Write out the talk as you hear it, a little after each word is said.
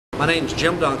My name's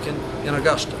Jim Duncan in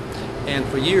Augusta, and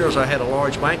for years I had a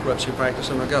large bankruptcy practice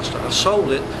in Augusta. I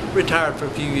sold it, retired for a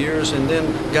few years, and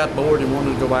then got bored and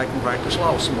wanted to go back and practice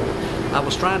law some more. I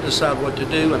was trying to decide what to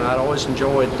do, and I'd always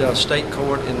enjoyed state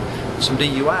court and some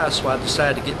DUIs, so I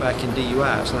decided to get back in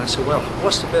DUIs. And I said, well,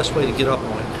 what's the best way to get up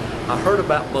on it? I heard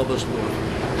about Bubba's book.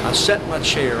 I sat in my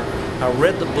chair, I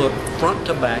read the book front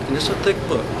to back, and it's a thick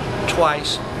book,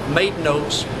 twice, made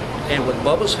notes, and with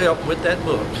Bubba's help with that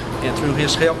book, and through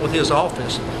his help with his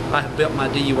office, I have built my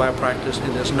DUI practice,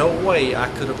 and there's no way I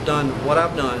could have done what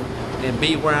I've done and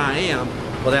be where I am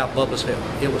without Bubba's help.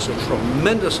 It was a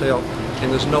tremendous help,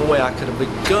 and there's no way I could have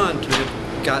begun to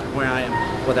have gotten where I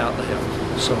am without the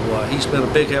help. So he's been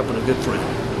a big help and a good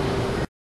friend.